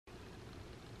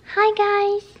Hi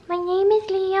guys, my name is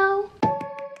Leo.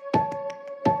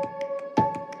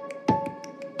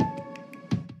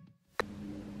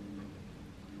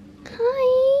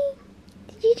 Hi,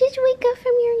 did you just wake up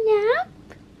from your nap?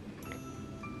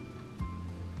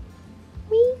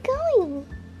 Where are you going?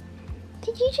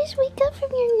 Did you just wake up from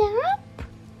your nap?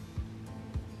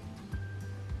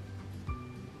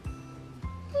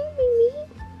 Hi,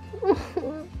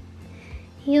 baby.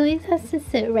 He always has to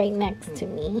sit right next to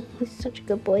me. He's such a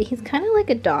good boy. He's kind of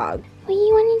like a dog. What do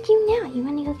you want to do now? You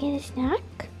want to go get a snack?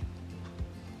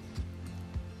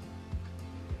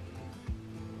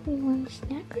 You want a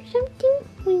snack or something?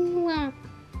 What do you want?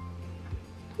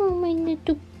 Oh, my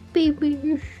little baby,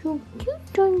 you're so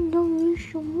cute. I love you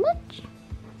so much.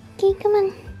 Okay, come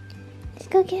on. Let's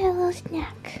go get a little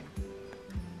snack.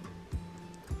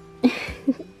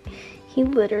 He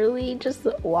literally just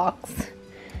walks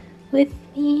with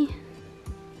me.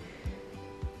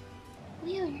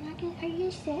 Leo, you're not gonna, are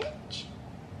you sick?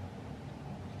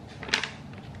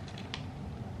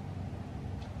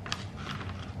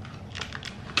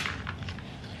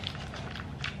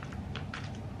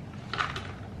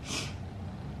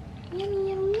 Yummy,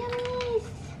 yummy, yummy.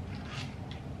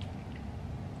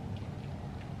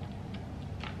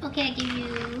 Okay, I give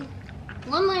you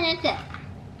one more, that's it.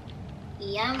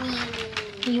 Yummy.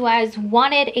 You guys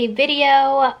wanted a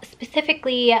video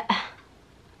specifically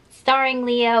starring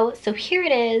Leo, so here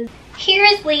it is. Here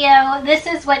is Leo. This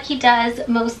is what he does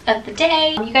most of the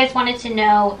day. You guys wanted to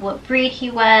know what breed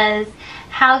he was,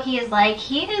 how he is like.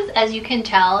 He is, as you can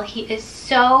tell, he is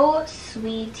so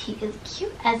sweet. He is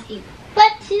cute as a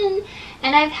button.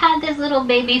 And I've had this little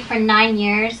baby for 9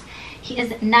 years. He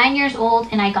is 9 years old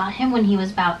and I got him when he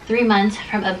was about 3 months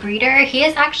from a breeder. He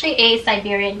is actually a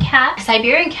Siberian cat.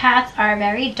 Siberian cats are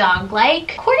very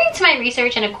dog-like. According to my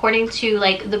research and according to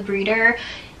like the breeder,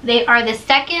 they are the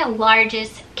second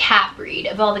largest cat breed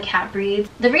of all the cat breeds.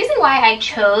 The reason why I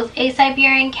chose a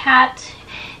Siberian cat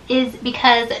is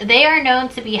because they are known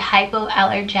to be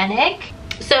hypoallergenic.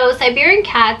 So Siberian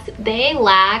cats, they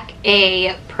lack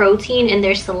a protein in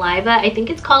their saliva. I think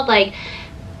it's called like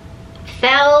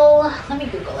let me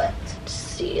Google it.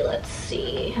 Let's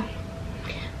see.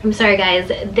 I'm sorry guys,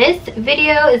 this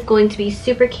video is going to be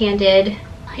super candid.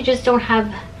 I just don't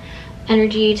have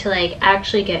energy to like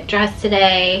actually get dressed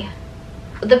today.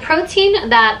 The protein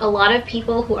that a lot of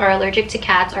people who are allergic to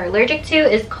cats are allergic to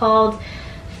is called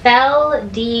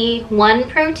FeLD1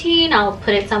 protein. I'll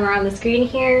put it somewhere on the screen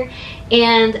here.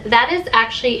 And that is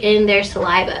actually in their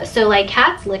saliva. So like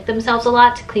cats lick themselves a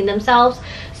lot to clean themselves.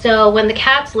 So when the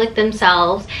cats lick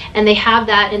themselves and they have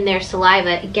that in their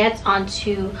saliva, it gets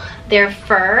onto their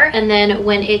fur, and then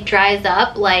when it dries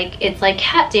up, like it's like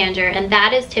cat dander, and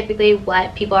that is typically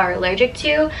what people are allergic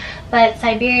to. But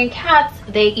Siberian cats,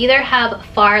 they either have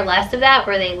far less of that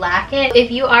or they lack it. If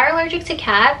you are allergic to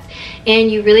cats and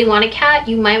you really want a cat,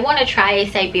 you might want to try a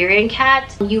Siberian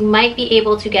cat. You might be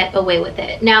able to get away with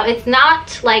it. Now, it's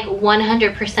not like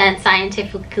 100%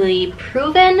 scientifically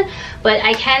proven, but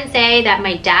I can say that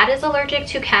my dad is allergic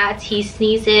to cats. He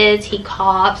sneezes, he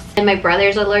coughs, and my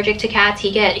brother's allergic to cats.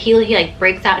 He like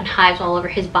breaks out in hives all over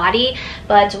his body.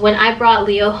 But when I brought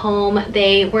Leo home,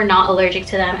 they were not allergic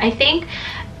to them. I think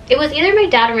it was either my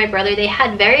dad or my brother. They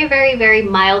had very, very, very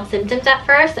mild symptoms at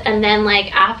first, and then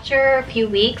like after a few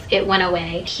weeks it went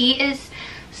away. He is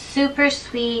super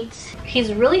sweet.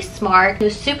 He's really smart. He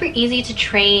was super easy to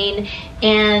train,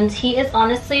 and he is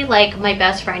honestly like my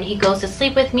best friend. He goes to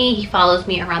sleep with me. He follows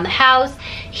me around the house.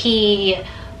 He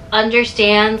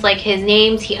understands like his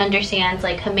names. He understands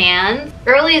like commands.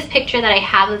 Earliest picture that I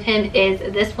have of him is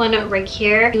this one right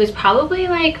here. He was probably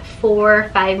like 4 or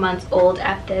 5 months old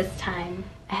at this time.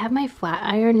 I have my flat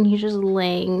iron and he's just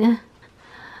laying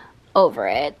over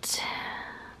it.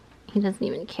 He doesn't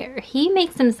even care. He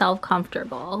makes himself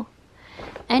comfortable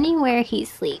anywhere he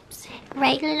sleeps.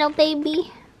 Right, little baby?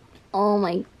 Oh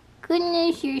my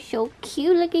goodness, you're so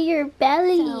cute. Look at your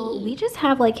belly. So we just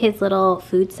have like his little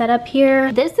food set up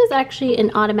here. This is actually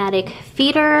an automatic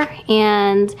feeder,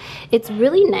 and it's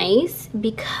really nice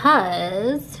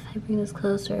because if I bring this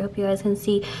closer, I hope you guys can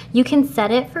see, you can set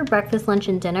it for breakfast, lunch,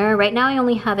 and dinner. Right now I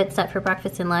only have it set for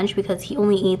breakfast and lunch because he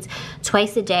only eats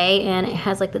twice a day, and it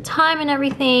has like the time and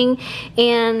everything.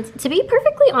 And to be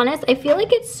perfectly honest, I feel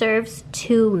like it serves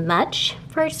too much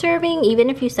for serving, even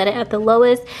if you set it at the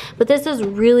lowest. But this is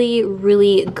really,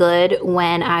 really good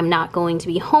when I'm not going to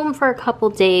be home for a couple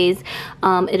days.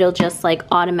 It'll just like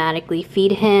automatically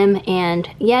feed him. And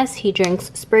yes, he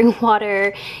drinks spring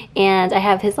water, and I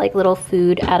have his like little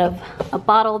food out out of a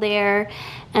bottle there.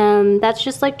 And that's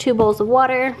just like 2 bowls of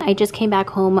water. I just came back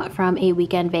home from a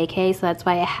weekend vacay, so that's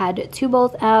why I had 2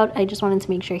 bowls out. I just wanted to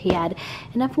make sure he had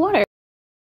enough water.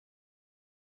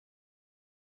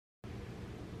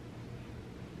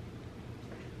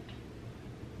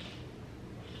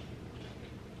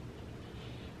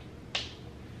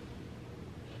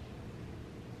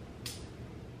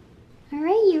 All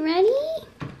right, you ready?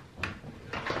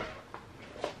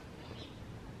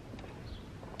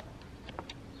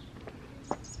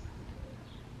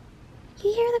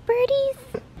 You hear the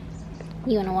birdies?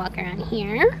 You wanna walk around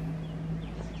here?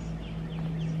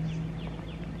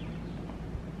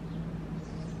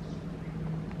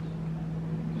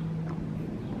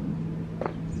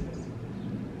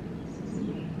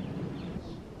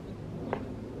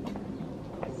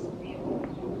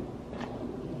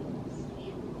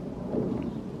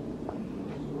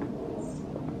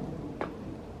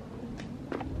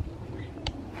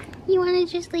 You wanna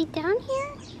just lay down here?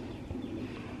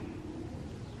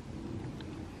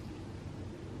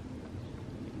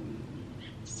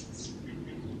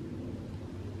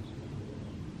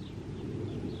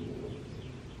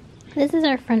 This is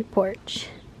our front porch.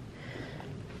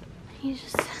 He's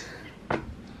just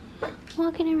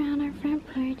walking around our front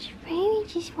porch. Baby,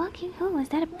 just walking. Oh, is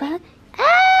that a bug?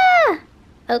 Ah!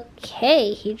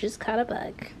 Okay, he just caught a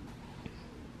bug.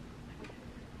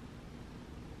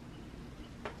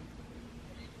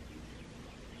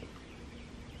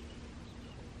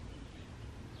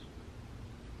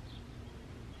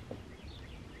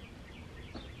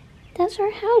 That's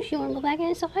our house. You want to go back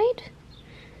inside?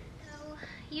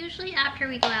 Usually after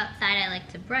we go outside, I like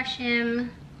to brush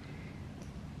him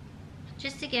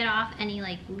just to get off any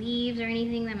like leaves or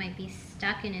anything that might be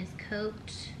stuck in his coat.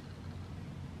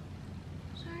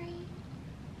 Sorry.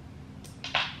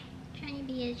 Trying to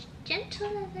be as gentle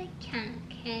as I can,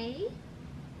 okay?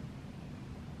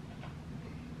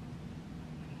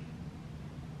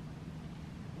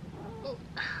 Oh.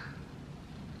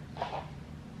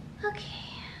 Okay.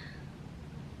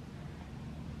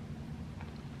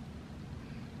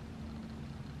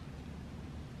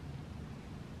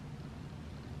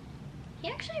 He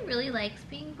actually really likes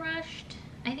being brushed.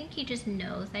 I think he just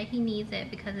knows that he needs it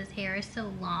because his hair is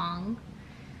so long.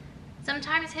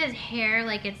 Sometimes his hair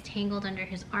like gets tangled under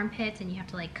his armpits and you have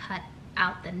to like cut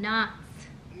out the knots.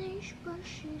 Nice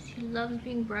brushes. He loves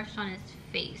being brushed on his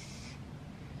face.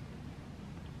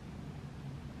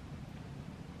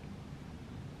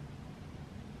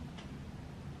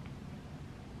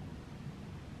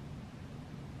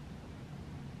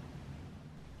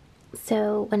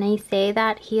 So when I say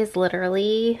that, he is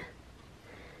literally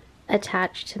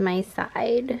attached to my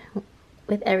side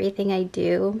with everything I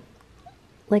do.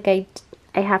 Like I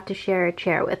have to share a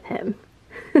chair with him.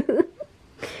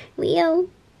 Leo.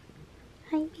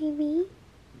 Hi, baby.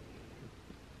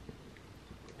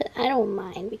 But I don't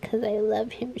mind because I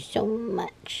love him so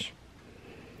much.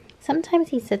 Sometimes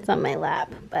he sits on my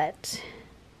lap, but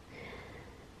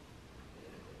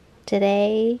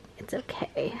today it's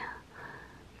okay.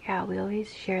 Yeah, we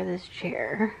always share this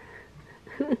chair.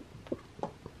 So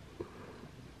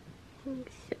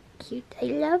cute. I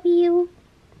love you.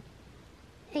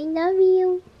 I love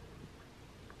you.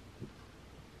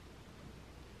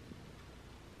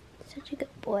 Such a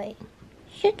good boy.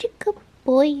 Such a good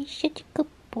boy. Such a good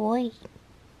boy.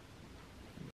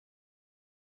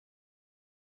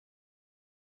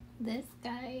 This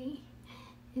guy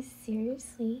is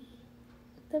seriously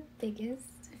the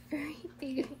biggest furry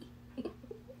baby.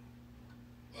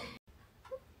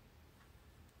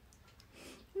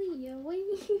 Leo, what are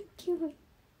you doing?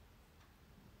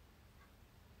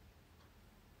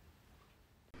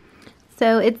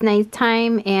 So it's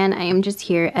nighttime and I am just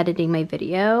here editing my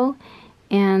video,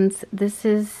 and this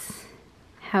is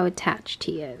how attached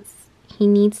he is. He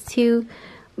needs to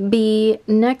be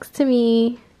next to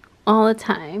me all the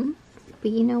time.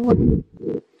 But you know what?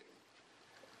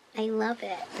 I love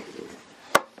it.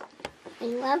 I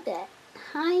love it.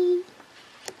 Hi.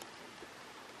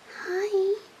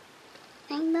 Hi.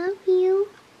 I love you.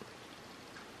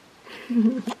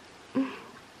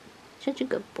 Such a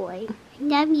good boy. I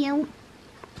love you.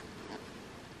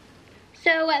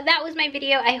 So that was my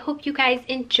video. I hope you guys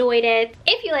enjoyed it.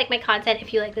 If you like my content,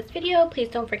 if you like this video, please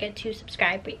don't forget to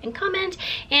subscribe, rate, and comment.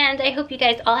 And I hope you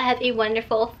guys all have a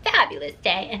wonderful, fabulous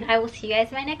day. And I will see you guys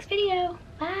in my next video.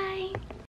 Bye.